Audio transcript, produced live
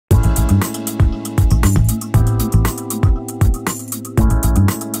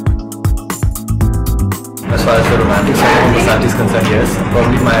As far as the romantic side of Versace is concerned, yes,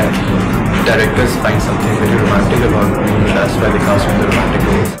 probably my directors find something very romantic about me. That's why they cast me in the romantic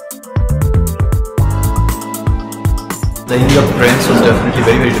roles. Playing the prince was definitely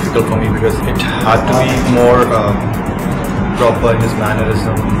very, very difficult for me because it had to be more proper in his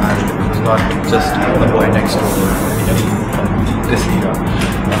mannerism, and it was not just the boy next door from this era.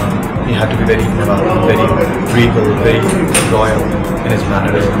 He had to be very regal, very royal in his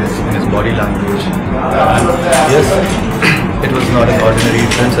mannerism, in his body language. And yes, it was not an ordinary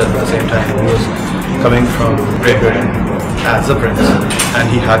prince at the same time. He was coming from Great Britain as a prince, and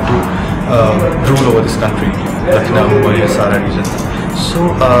he had to rule over this country, Jaanisaar region. So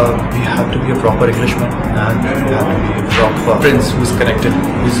we had to be a proper Englishman, and we had to be a proper prince who's connected,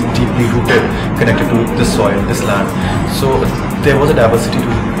 who's deeply rooted, connected to this soil, this land. So there was a diversity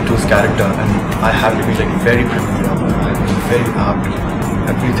to his character, and I had to be like very premium, very apt.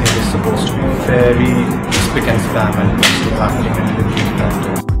 Everything was supposed to be very spick and span when it comes to acting and delivering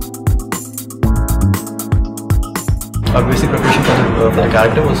characters. Our basic preparation for the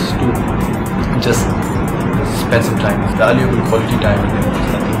character was to just spend some time, valuable quality time with him.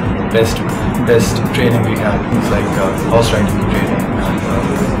 Best training we had. Things like horse riding training and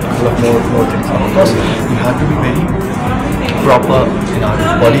a couple of more things. And of course, we had to be very proper in our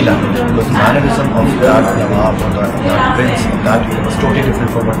body language, because the mannerism of that Nawab or that prince, that was totally different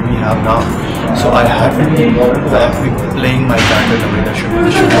from what we have now. So I had to be playing my character in a way that should be.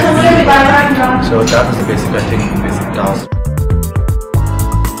 So that was the basic task.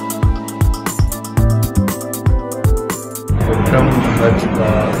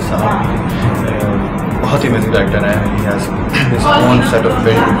 बहुत ही amazing director है. He has his own set of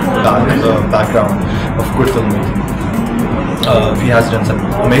very good background of good filmmaking. He has done some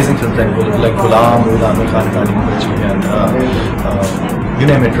amazing films like Ghulam, Pernia Qureshi, and you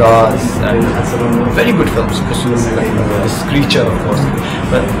name it, Raz, and very good films. This Creature, of course.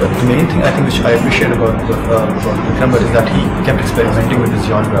 But the main thing I think which I appreciate about Vikram is that he kept experimenting with his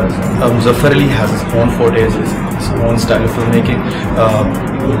genres. Muzaffar Ali has his own fortes, his own style of filmmaking.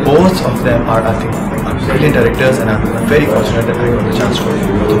 Both of them are, I think, brilliant directors, and I'm very fortunate that I got the chance to work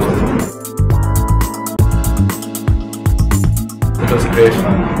with both of them. It was great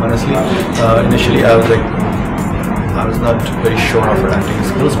fun. Honestly, initially I was not very sure of her acting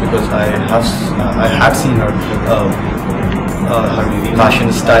skills, because I had seen her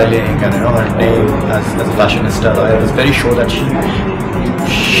fashion styling and her name as a fashionista. I was very sure that she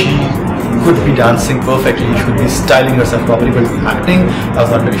could be dancing perfectly, she could be styling herself properly, but acting I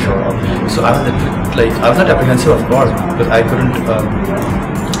was not very sure of. So I was not apprehensive, of course, because I couldn't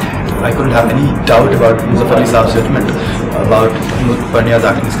have any doubt about Muzaffar Ali Saab's judgment about Pernia's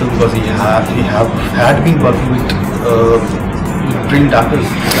acting skills, because he had been working with brilliant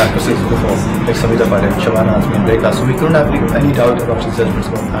actresses before, like Samita Patel, Shabana Azmi, and Rekha. So we couldn't have any doubt about his judgments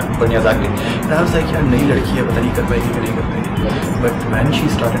about Pernia's acting. And I was like, yaar, nahi ladki hai, pata nahi kar payegi ki nahi kar payegi. But when she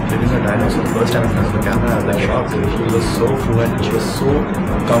started delivering her dialogues for the first time in front of the camera, I was like shocked. She was so fluent, she was so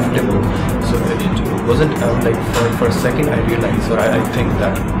comfortable. So it wasn't like for a second I realized, or I think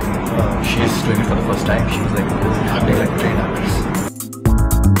that she is doing it for the first time. She was like acting like a trained actress.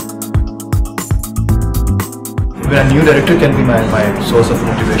 When a new director can be my source of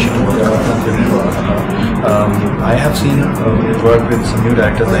motivation to work on. I have seen work with some new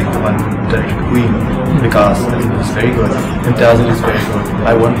directors, like the one who directed Queen, Vikas. I think it was very good. Imtiaz Ali is very good.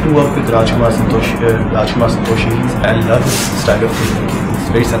 I want to work with Rajkumar Santoshi. I love his style of filmmaking. It's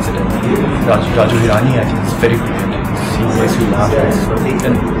very sensitive. Raju Hirani, I think, is very brilliant. He makes you laugh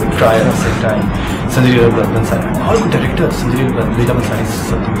and cry at the same time. Sanjay Leela Bhansali, all good directors. Sanjay Leela Bhansali is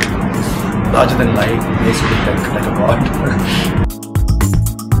something larger than life, makes you look like a god.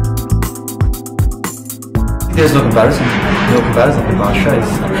 There's no comparison. Bipasha is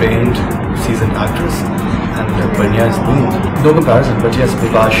a trained, seasoned actress, and Pernia is new. No comparison, but yes,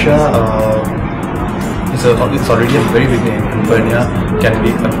 Bipasha it's already a very big name, and Pernia can be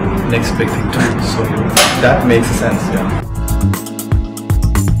a next big thing too. So that makes sense, yeah.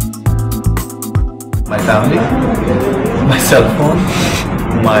 My family, my cell phone,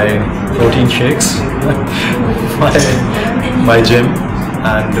 my protein shakes, my gym,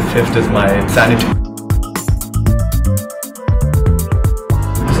 and the fifth is my sanity.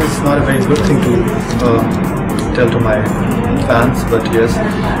 This is not a very good thing to tell to my fans, but yes,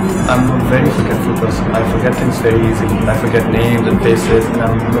 I'm a very forgetful person. I forget things very easily. I forget names and faces, and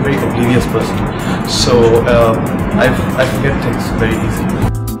I'm a very oblivious person. So I forget things very easily.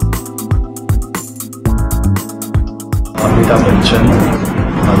 Amitabh Bachchan,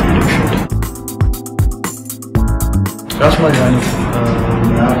 prediction. Rajkumar Jani.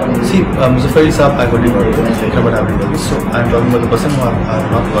 See, Muzaffar Ali Saab, I've already worked with, but I haven't worked with. So I'm talking about the person who I've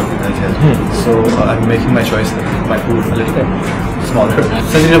not worked with as yet. So I'm making my choice, my pool a little bit smaller.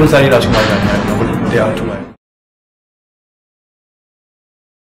 Sanjay Basari, Rajkumar Jani, I don't know, but they are two.